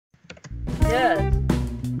Yes.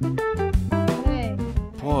 Hey.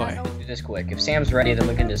 Boy. Do this quick. If Sam's ready, then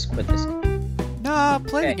we can just quit this. Nah,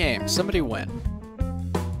 play the Okay. game. Somebody win.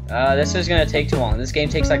 This is gonna take too long. This game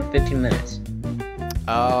takes like 15 minutes.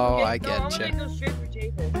 Oh, Okay, I no, I'm get gonna you. go straight for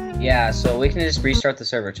Javis. Yeah, so we can just restart the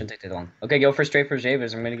server. It shouldn't take too long. Okay, go for straight for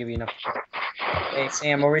Javis. I'm gonna give you enough. Hey,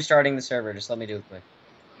 Sam, we're restarting the server. Just let me do it quick.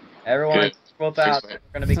 Everyone, Okay. flip out. We're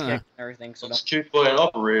gonna be kicked and everything, so Let's kick by an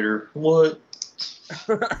operator. What?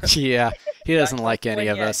 don't. Yeah, he doesn't like any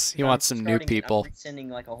of Yet. us. He I'm wants some new starting it. people. I'm sending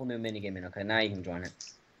like a whole new minigame in. Okay, now you can join it.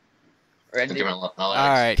 Okay, Ready?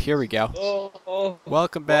 Alright, here we go. Oh.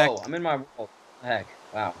 Welcome back. Whoa, I'm in my world. Heck.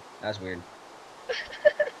 Wow, that's weird.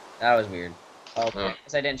 That was weird. Oh, okay. Oh.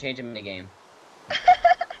 Guess I didn't change a minigame.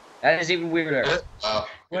 That is even weirder. Wow,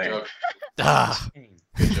 good Wait. job. Ah.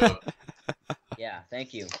 Good job. Yeah,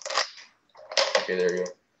 thank you. Okay, there you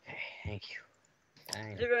go. Okay, thank you.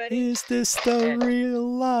 Dang. Is it ready? Is this the real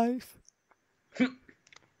life?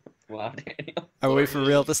 Wow, Daniel. Are we for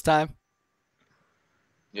real this time?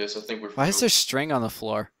 Yes, I think we're. Why is there string on the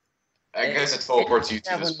floor? I guess it teleports you to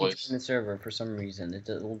That this one place. in the server for some reason.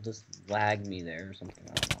 It'll just lag me there or something.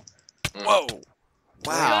 I don't know. Whoa!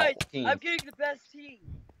 Wow, Guys, Team. I'm getting the best team.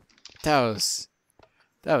 that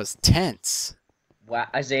was tense. Wow,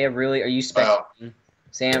 Isaiah, really? Are you Wow. spectating?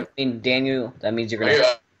 Sam, I mean Daniel. That means you're gonna.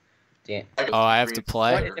 Dan. Oh, I have to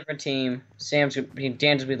play? Join a different team. Dan's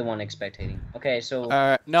gonna be the one spectating. Okay, so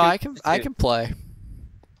No, I can play.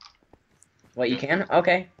 what you can?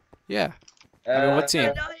 Okay. Yeah. I mean, what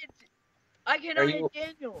team? I cannot you-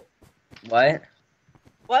 hit Daniel. What?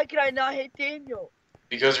 Why can I not hit Daniel?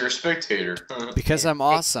 Because you're a spectator. Because I'm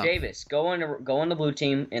awesome. Hey, Davis, go on the blue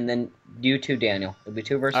team, and then you two, Daniel. It'll be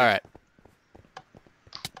 2 versus. All right.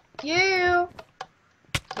 You.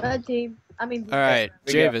 Red team. I mean. All right,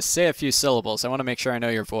 we go. Javis, say a few syllables. I want to make sure I know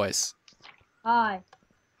your voice. Hi.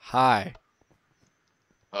 Hi.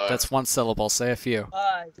 That's one syllable. Say a few.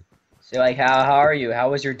 Hi. So like, how are you?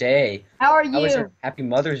 How was your day? How are How was you? your Happy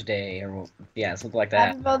Mother's Day? Or yeah, something like that.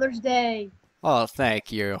 Happy Mother's Day. Oh,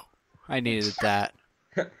 thank you. I needed that.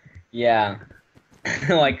 Yeah.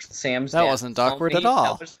 Like Sam's. That dad wasn't told awkward me. at all.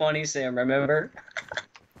 That was funny, Sam. Remember?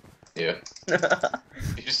 Yeah.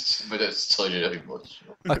 But that's telling you nothing much.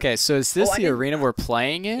 Okay, so is this Oh, I the didn't- arena we're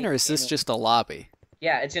playing in, or is this just a lobby?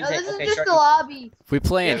 Yeah, it's gonna No, take. this is Okay, just start. a lobby. We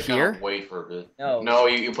play in Yeah, kinda here? Wait for a bit. No. No,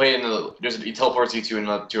 you play in the. He teleports you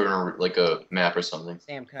to like a map or something.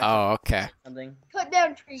 Sam, can I Oh, okay. say something? Cut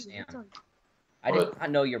down trees. Sam. It's on- I did not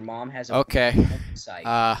know your mom has a Okay.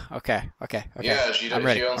 website. Okay. Yeah, she I'm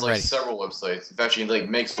ready. She owns I'm like ready. several websites. In fact, she like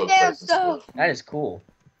makes Cut websites down and stuff. stuff. That is cool.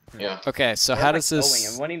 Yeah. Okay, so Where how am I does this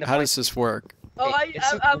going? I'm wanting to how find- does this work? Oh, Hey, it's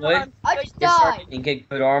some wood. I just Get started died. and get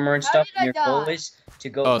good armor and How stuff. did I And your goal die? is to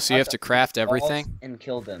go. Oh, so you have up to craft the walls everything? and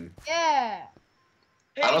kill them. Yeah.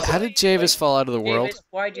 I don't How did Javis fall out of the world? David,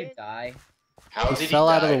 why'd you die? How He did fell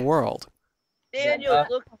out of die? the world. Daniel,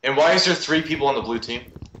 look. And why is there 3 people on the blue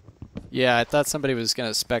team? Yeah, I thought somebody was gonna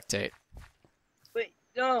spectate. Wait,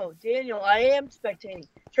 no, Daniel, I am spectating.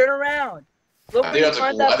 Turn around. Look I where think you that's a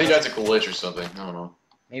find gl- I that. think that's a glitch or something. I don't know.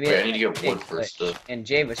 Maybe. Wait, I need to get Big wood first. glitch. And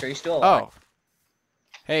Javis, are you still alive? Oh.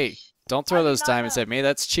 Hey, don't throw I did those not diamonds know. at me.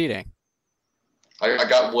 That's cheating. I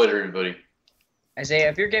got wood, everybody. Isaiah,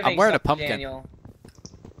 if you're giving I'm wearing a stuff to pumpkin. Daniel,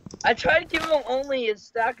 I tried to give him only a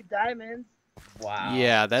stack of diamonds. wow.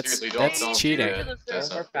 Yeah, that's Seriously, that's cheating. Yeah, that's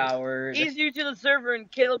not fair. Overpowered. He's new to the server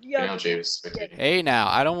and killed you. Daniel Javis spectating. Hey now,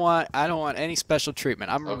 I don't want any special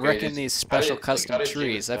treatment. I'm Okay, wrecking just- these how special did- custom how did Javis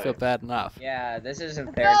trees. I feel die? bad enough. Yeah, this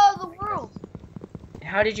isn't fair. No, the world.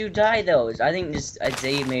 How did you die though? I think this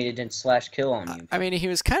Isaiah made it and slash kill on you. I mean, he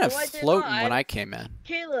was kind of No, I did floating not. when I came in.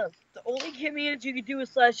 Caleb, the only commands you can do is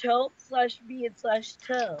slash help, /me, and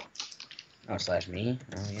 /tell. Oh, slash me?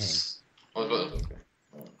 Oh, yeah. What was it?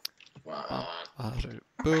 Wow.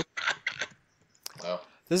 Boop. Wow.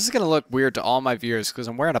 This is gonna look weird to all my viewers because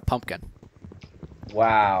I'm wearing a pumpkin.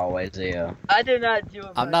 Wow, Isaiah. I did not do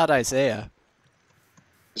it. I'm not Isaiah.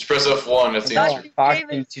 Just press F1. That's the Not answer. you, Talking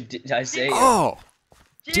David. to Isaiah. Oh,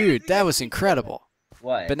 James, dude, we that got was to- incredible.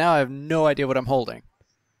 What? But now I have no idea what I'm holding.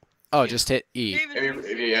 Oh, just hit E. David,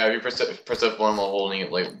 If you press F1 while holding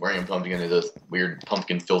it, like wearing a pumpkin, the weird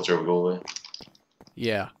pumpkin filter will go away.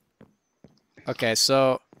 Yeah. Okay,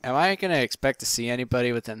 so am I gonna expect to see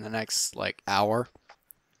anybody within the next like hour,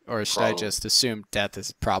 or should I Probably. just assume death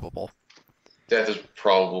is probable? Death is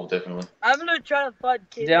probable, definitely. I'm gonna try to find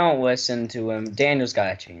Caleb. Don't listen to him. Daniel's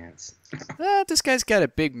got a chance. This guy's got a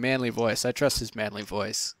big manly voice. I trust his manly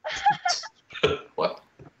voice. What?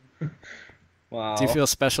 Wow. Do you feel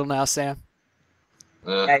special now, Sam?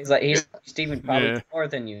 Yeah, he's Steven probably Yeah. more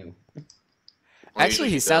than you. well, Actually,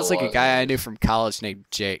 you he should sounds tell like a us. guy I knew from college named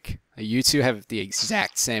Jake. You two have the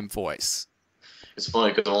exact same voice. It's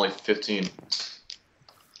funny because I'm only 15.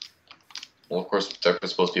 Well, of course, technically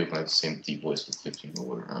supposed people can have the same deep voice with 15 or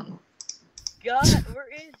whatever. I don't know. God, where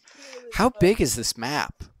is Caleb? How big is this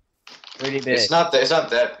map? Pretty big. It's not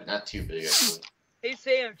too big actually. Hey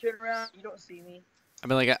Sam, turn around. You don't see me. I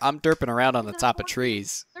mean, like, I'm derping around on the top of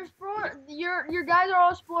trees. There's four. Your guys are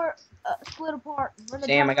all split apart.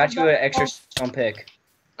 Sam, I got you an extra stone pick.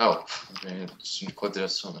 Oh, okay. Just click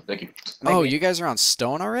this on. Thank you. Oh, you guys are on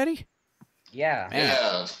stone already? Yeah. Man.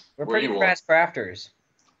 Yeah. We're Where pretty you fast crafters.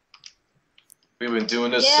 We've been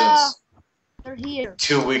doing this Yeah. since They're here.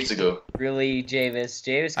 2 weeks ago. Really, Javis?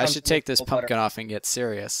 Javis I comes should in take with this full pumpkin butter. off and get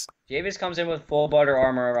serious. Javis comes in with full butter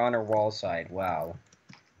armor on her wall side. Wow.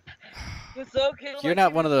 What's up, Caleb? You're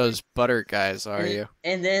not one of those butter guys, are you?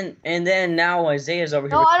 And then now Isaiah's over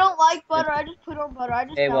here. No, with- I don't like butter. I just put on butter. I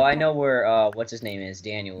just. Hey, well, found I know butter. where what's his name is,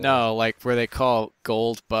 Daniel. No, like where they call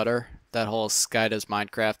gold butter. That whole Sky Does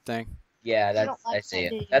Minecraft thing. Yeah, I that's don't like Isaiah.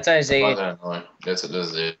 that, dude. That's Oh, Isaiah. that annoying. That's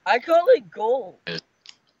it. I call it gold.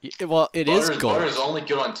 Well, it is gold. Butter is only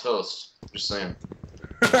good on toast. Just saying.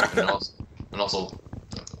 and also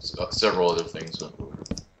several other things. So.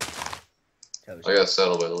 Toast. I got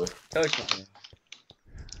settled by the way. Toast.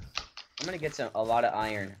 I'm gonna get a lot of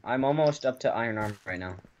iron. I'm almost up to iron armor right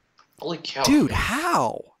now. Holy cow. Dude,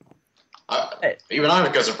 how? Even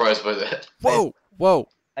I got surprised by that. Whoa, whoa.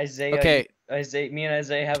 Isaiah. Okay. Isaiah. Me and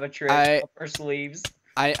Isaiah have a trick I- up our sleeves.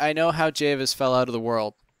 I know how Javis fell out of the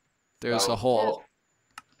world. There's a hole.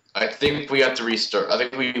 I think we have to restart. I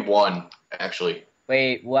think we won, actually.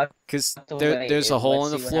 Wait, what? Because So there's a let's hole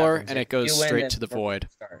in the see what floor, happens. and If it goes you win, straight then to the we're void.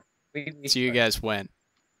 restart. We So you restart. guys win.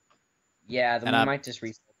 Yeah, then and we I'm- might just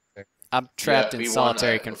restart. I'm trapped Yeah, in we won.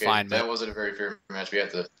 solitary Okay, confinement. that wasn't a very fair match. We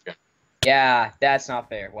had to. Okay. Yeah, that's not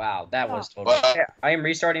fair. Wow, that was totally. Well, fair. I am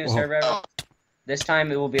restarting the Whoa. server. This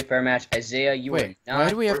time it will be a fair match. Isaiah, you Wait, are not. why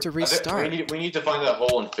do we have to I think restart? We need to find that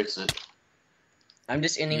hole and fix it. I'm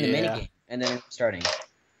just ending the Yeah. minigame and then starting.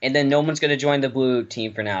 And then no one's gonna join the blue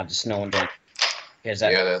team for now. Just no one join. Because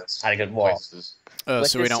that Yeah, that's. had a good wall. places. Oh, But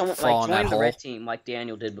so we just don't someone, fall in join that the hole? red team like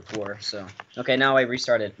Daniel did before. So okay, now I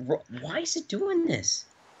restarted. Why is it doing this?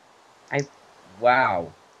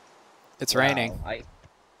 Wow. It's Wow, raining.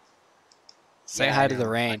 Say Yeah, hi I to the know.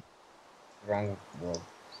 rain. Wrong world.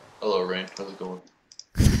 Hello, Rain. How's it going?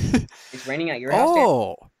 It's raining at your house. Dan?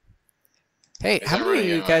 Oh! Hey, It's how not many of raining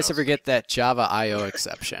you at my guys house. ever get that Java I/O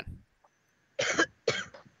exception?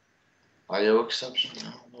 IO exception? I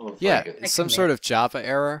don't know if I Yeah, get it's some sort of Java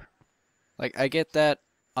error. Like, I get that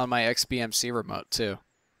on my XBMC remote, too.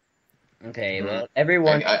 Okay, Mhm. well,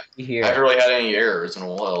 everyone I here. haven't really had any errors in a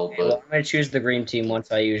while, Okay, well, but I'm gonna choose the green team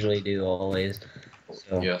once I usually do always.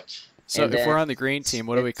 So yeah. So And if we're then on the green team,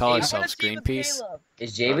 what do we it's- call I I wanna ourselves? team with Greenpeace? Caleb.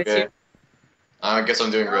 is Javis Okay. here? I guess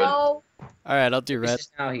I'm doing red. No. Alright, I'll do Javis red.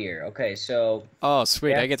 is now here. Okay, so Oh,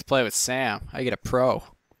 sweet. Yeah. I get to play with Sam. I get a pro.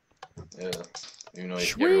 Yeah. Even though you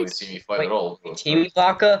Sweet. never really see me fight Wait, at all. but- team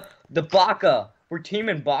Baka, the Baka. We're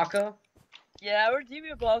teaming Baka. Yeah, we're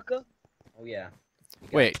teaming Baka. Oh yeah.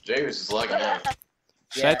 Wait, James is lagging out.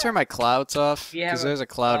 should I turn my clouds off? We have Because a- there's a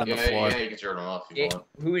cloud on Yeah, the floor. yeah, you can turn them off if you want.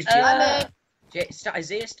 Who is Uh, Stop,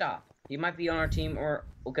 Isaiah, stop. He might be on our team, or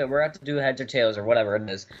okay, we're have to do heads or tails or whatever it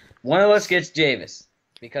is. One of us gets Javis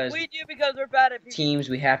because we do because we're bad at PvP. teams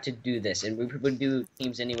we have to do this, and we would do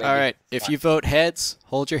teams anyway. Alright, if you vote heads,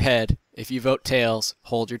 hold your head. If you vote tails,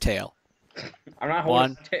 hold your tail. I'm not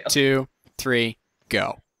One, holding my tail. 2, 3,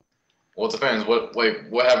 go. Well, it depends. What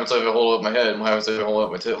happens if I hold up my head, and what happens if I hold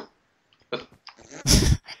up my tail?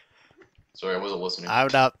 Sorry, I wasn't listening. I'm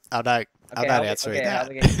not how answering how that.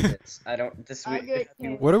 we get to this? I don't. This I we. get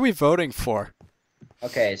you. What are we voting for?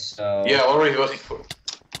 Okay, so. Yeah, what are we voting for?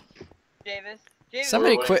 Davis. Davis.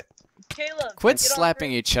 Somebody Wait. Caleb. quit get on slapping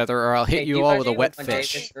green. each other or I'll hit Hey, you do all guys with a want wet one,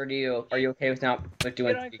 fish. Davis, or are you okay with not with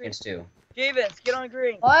doing Get on 3 against 2? Davis, get on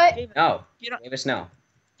green. What? Davis, No, Get on. Davis, no.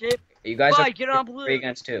 Davis. You guys Fine, are get on blue. 3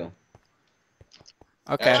 against 2.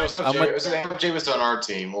 Okay, Actually, I'm with, have James on our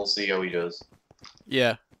team. We'll see how he does.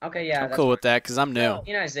 yeah, Okay, yeah. I'm that's cool with that because I'm new. No.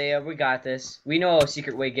 You know, Isaiah, we got this. We know a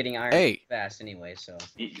secret way getting iron Hey. fast anyway, so.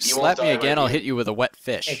 You won't Slap me die again, right I'll here. hit you with a wet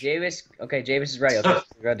Hey, fish. Javis. Okay, Javis is ready. Okay,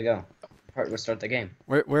 we're ready to go. We'll start the game.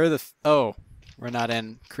 Where are the? Oh, we're not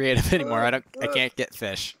in creative anymore. I can't get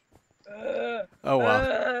fish. Oh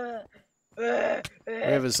well. We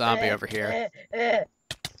have a zombie over here.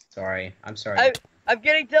 Sorry. I'm sorry. I'm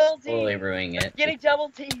getting double teamed. Totally ruining I'm it. getting double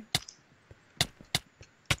teamed.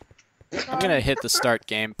 I'm gonna hit the start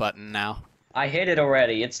game button now. I hit it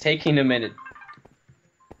already. It's taking a minute.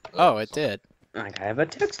 Oh, it did. I have a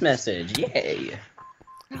text message. Yay.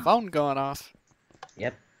 Phone going off.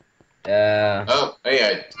 Yep. Oh, hey,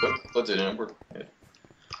 I put it in. Yeah.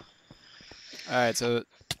 Alright, so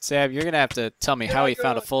Sam, you're gonna have to tell me how he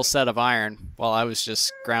found a full set of iron while I was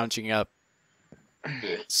just scrounging up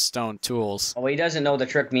stone tools. Oh, he doesn't know the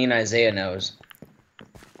trick me and Isaiah knows.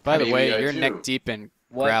 By the Maybe way, I you're do. neck deep in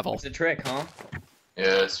gravel. What's the trick, huh?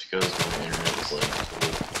 Yeah, it's because my internet is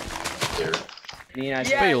like there. Me and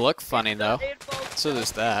Isaiah. But you look funny though. It falls So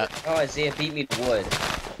there's that. Oh, Isaiah beat me to wood.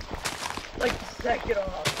 like the second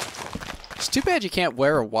off. It's too bad you can't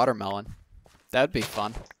wear a watermelon. That'd be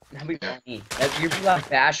fun. That'd be funny. You'd be like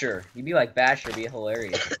Basher. You'd be like Basher. It'd be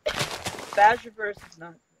hilarious. Basher versus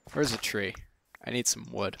not. Where's a tree? I need some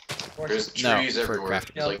wood. There's No, trees for everywhere.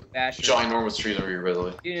 crafting. There's like Basher. ginormous trees over here, by the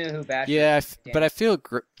way. Do you know who Basher Yeah, is? but I feel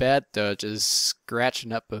bad though, just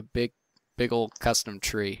scratching up a big old custom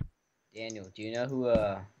tree. Daniel, do you know who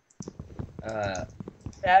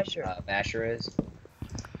Basher. Basher is?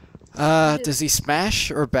 Does he smash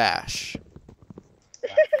or bash?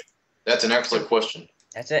 That's an excellent question.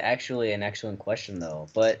 That's actually an excellent question, though.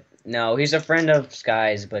 But no, he's a friend of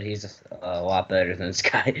Sky's, but he's a lot better than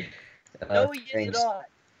Sky. No, he is not.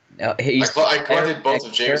 No, he's I collected both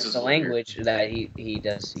of James's the language that he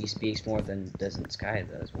does. He speaks more than doesn't Sky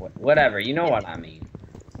does. Whatever, you know what I mean.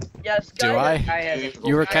 Yes, Do guy. I? Sky has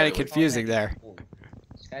You were kind Really? of confusing there.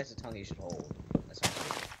 Sky's a tongue you should hold. That's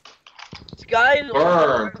not Sky.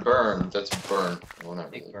 Burn. That's burn. Well, not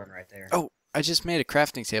a big really. burn right there. Oh, I just made a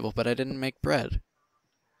crafting table, but I didn't make bread.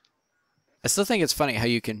 I still think it's funny how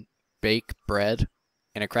you can bake bread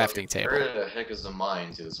in a crafting table. Where the heck is the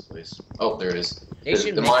mine to this place? Oh, there it is. They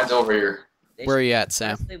should The make- mine's over here. they Where are should- you at,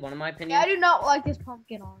 Sam? honestly, one of my Yeah, opinions, I do not like this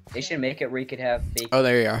pumpkin on. they should make it where you could have Oh,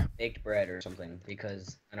 there you are. baked bread or something.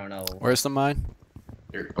 Because I don't know. Where's the mine?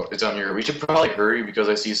 Here. Oh, it's on here. We should probably hurry because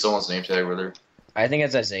I see someone's name tag over there. I think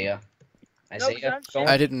it's Isaiah. Isaiah, I'm don't-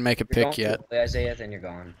 I didn't make a you're pick going yet. too early, Isaiah, then you're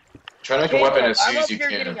gone. Try to make a weapon as soon I'm as up you here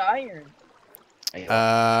can. getting iron.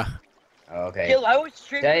 Okay. Kill, I was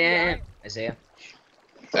streaming Yeah, the yeah, yeah. iron. Isaiah.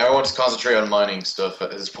 Everyone just concentrate on mining stuff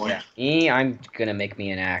at this point. I'm gonna make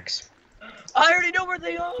me an axe. I already know where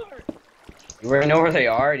they are. You already know where they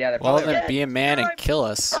are? Yeah, they're Well, probably. then be a man and kill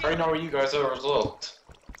us. I already know where you guys are as well.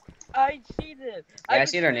 I see them. Yeah, I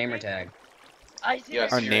see their namer tag. I see Yeah, I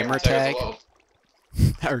their Our see your namer as tag? well.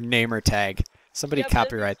 Our namer tag. Somebody Yeah, but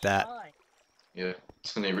copyright it's that. mine. Yeah,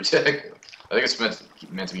 it's a neighbor tag. I think it's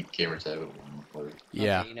meant to be gamer tag. But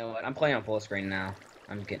Yeah. Okay, you know what? I'm playing on full screen now.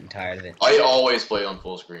 I'm getting tired of it. I always play on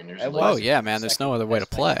full screen. There's I like, Oh yeah, man. There's no other way to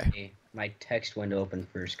play. My text window open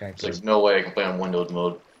for Skype. there's like no way I can play on windowed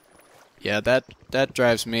mode. Yeah, that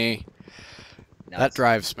drives me. That Nuts.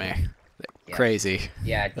 drives me Yeah. crazy.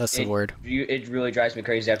 Yeah, That's the word. It really drives me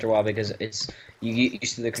crazy after a while because you get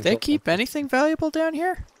used to the Do control. they keep anything valuable down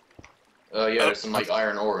here? Yeah, there's some like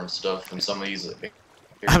iron ore and stuff, and some of these.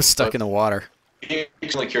 I'm stuck in the water.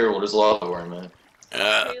 Usually curable. There's a lot of ore, man.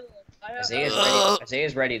 Caleb, I have-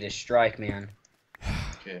 Isaiah's ready to strike, man.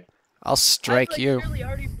 Okay. I'll strike you. literally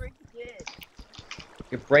already break it.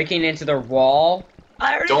 You're breaking into the wall.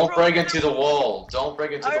 I already Don't broke break it. into the wall. Don't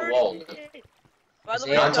break into I the already wall. did. By the See,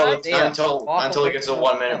 way, Not until guys, until it gets to the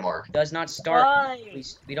 1 minute mark. Does not start. fine.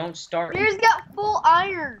 We don't start. Here's got full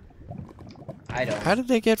iron. I don't. How did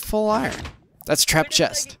they get full iron? That's trap Wait a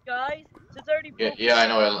chest. second, guys. Since I already Yeah, broke yeah, I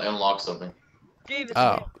know. I unlocked something. David,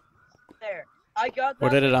 Oh. there. I got that.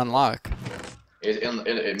 What did it unlock?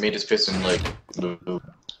 It made his piston like move.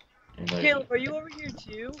 And, like, Caleb, are you over here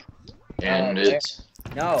too? and Oh, it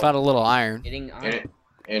No. Found a little iron. Getting and iron. it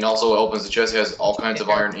and also opens the chest. It has all kinds of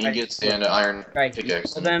iron ingots and an iron Right. You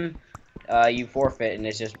pickaxe. kill them. You forfeit, and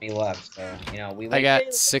it's just me left. So we. I wait.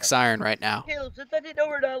 got 6 iron right now. Caleb, since I didn't know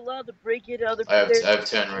we're not allowed to break into other I people's have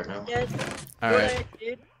 10 right now. yes, All go right. ahead,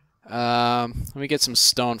 dude. Let me get some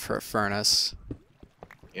stone for a furnace.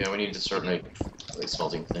 Yeah, we need to start making like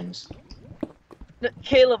smelting things. No,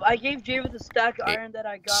 Caleb, I gave David the stack of Hey. iron that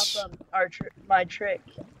I got from my trick.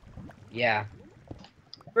 Yeah.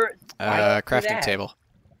 For, Crafting that? table.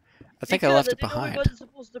 I think I because left it didn't know behind. He wasn't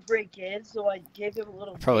supposed to break in, so I gave him a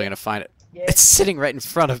little. Probably gift. gonna find it. Yeah. It's sitting right in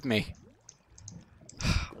front of me.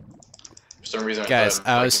 For some reason, Guys, thought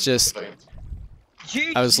I was breaking- just-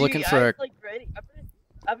 GG, I was looking for I'm, like ready.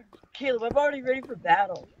 Caleb, I'm already ready for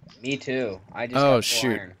battle. Me too. I just. Oh, got full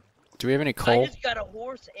shoot. Iron. Do we have any I coal? just got a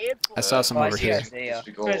horse and full. I saw some Oh, I over see here. Isaiah.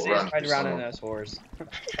 Just go Isaiah's around riding around for on some- his horse.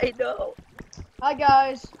 I know. Hi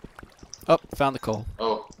guys. Oh, found the coal.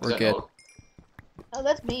 Oh, is We're that good. Noah? Oh,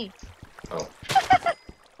 that's me. Oh.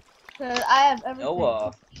 I have everything.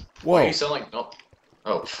 Why Whoa. you sound like no?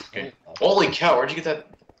 Oh, okay. Holy cow! Where'd you get that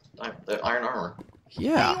iron armor? What do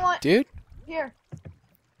you Yeah, want? dude. Here.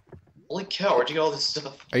 Holy cow, where'd you get all this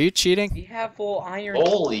stuff? Are you cheating? We have full iron.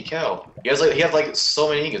 Holy cow. He has like so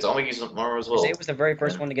many ingots. I'll make you some more as well. Zay was the very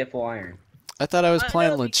first one to get full iron. I thought I was I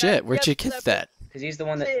playing know, legit. because Where'd you yes, get that? Because he's the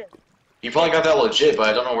one that... Say it. You probably got that legit, but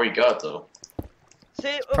I don't know where you got it though.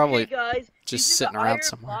 Say it. Probably Okay, guys. just these are sitting the around iron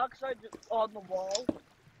somewhere. blocks on the wall.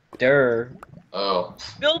 Durr. Oh.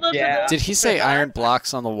 Build us Yeah. a Did he say iron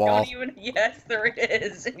blocks on the wall? Don't even... Yes, there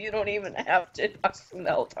is. And you don't even have to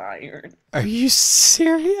melt iron. Are you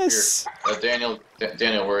serious? Here.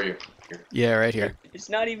 Daniel, where are you? Here. Yeah, right here. It's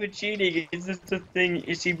not even cheating. It's just a thing.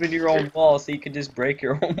 It's even your own wall, so you can just break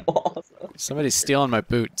your own walls. Somebody's stealing my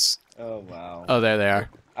boots. Oh, wow. Oh, there they are.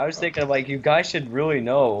 I was thinking, like, you guys should really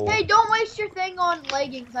know. Hey, don't waste your thing on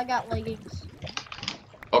leggings. I got leggings.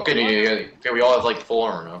 Okay, we all have like full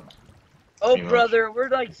armor now. Oh, Pretty much. brother, we're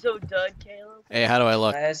like so done, Caleb. Hey, how do I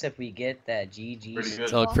look? Yes, if we get that GG. Pretty Does good.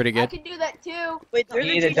 it look pretty I good? can do that too. Wait, We there's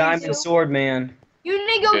need a GG diamond too. sword, man. You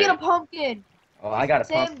need to go Okay. get a pumpkin. Oh, I got a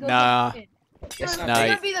Sam, pump. go Nah. get a pumpkin. Guess We're Nah, gonna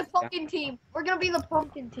you- be the pumpkin team. We're gonna be the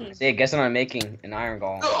pumpkin team. Say, guess what I'm making? An iron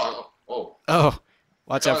golem. Oh, whoa. Oh,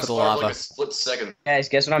 watch out for the Like lava. a split second. Guys,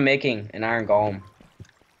 guess what I'm making? An iron golem.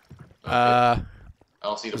 Okay. I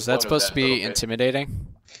don't see the Was that point of supposed to be but okay. intimidating?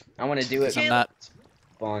 I want to do it. 'Cause I'm not.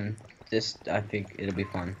 Fun. This, I think it'll be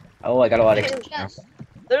fun. Oh, I got a lot of. Yes.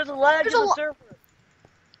 There's a lag There's in a the lo- server.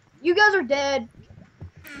 You guys are dead.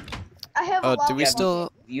 I have a Oh, lot do we of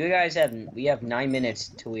still? You guys have. We have 9 minutes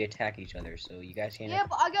till we attack each other, so you guys can't. Yeah,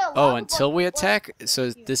 but I got a Oh, lava until we bucket. attack. So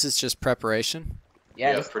this is just preparation. Yeah,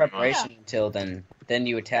 Yeah, this is pretty much. preparation until then. Then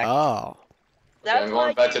you attack. Oh. Yeah, I'm going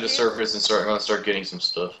why back to the GG surface and I'm gonna start getting some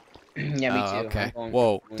stuff. Yeah, me too. Oh, I'm okay. going-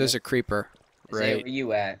 Whoa, there's a creeper. Say, Right. where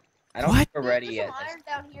you at? I don't What? think we're ready There's yet. some iron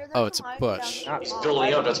down here. There's Oh, it's some a iron bush. down here. He's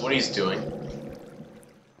building up, that's what he's doing.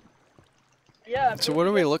 Yeah. So what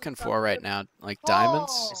are we looking for right now? Like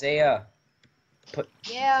diamonds? Oh. Isaiah, Yeah,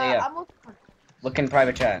 Yeah. I'm looking for. look in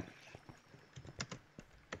private chat.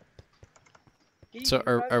 So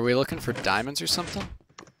are we looking for diamonds or something?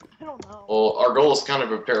 I don't know. Well, our goal is to kind of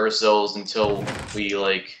prepare ourselves until we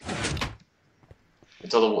like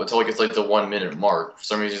until it gets like the 1 minute mark. For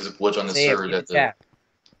some reason, there's a glitch on the Isaiah, server keep that the chat.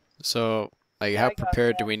 So like Yeah, how I got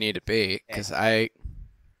prepared do that. we need to be? Because I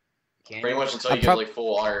Can pretty you? much until I'm you get prob- like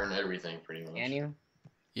full iron and everything, pretty much. Can you?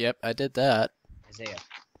 Yep, I did that. Isaiah.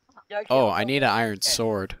 Oh, I need an iron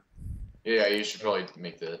sword. Yeah, you should probably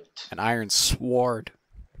make that. An iron sword.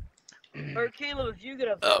 Or Caleb, if you get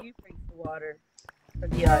a Oh. you bring the water or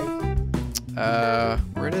the ice.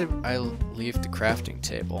 Where did I leave the crafting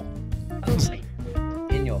table?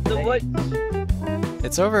 Daniel. The hey. what?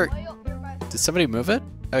 It's over. Way up here by- Did somebody move it?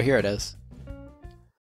 Oh, here it is.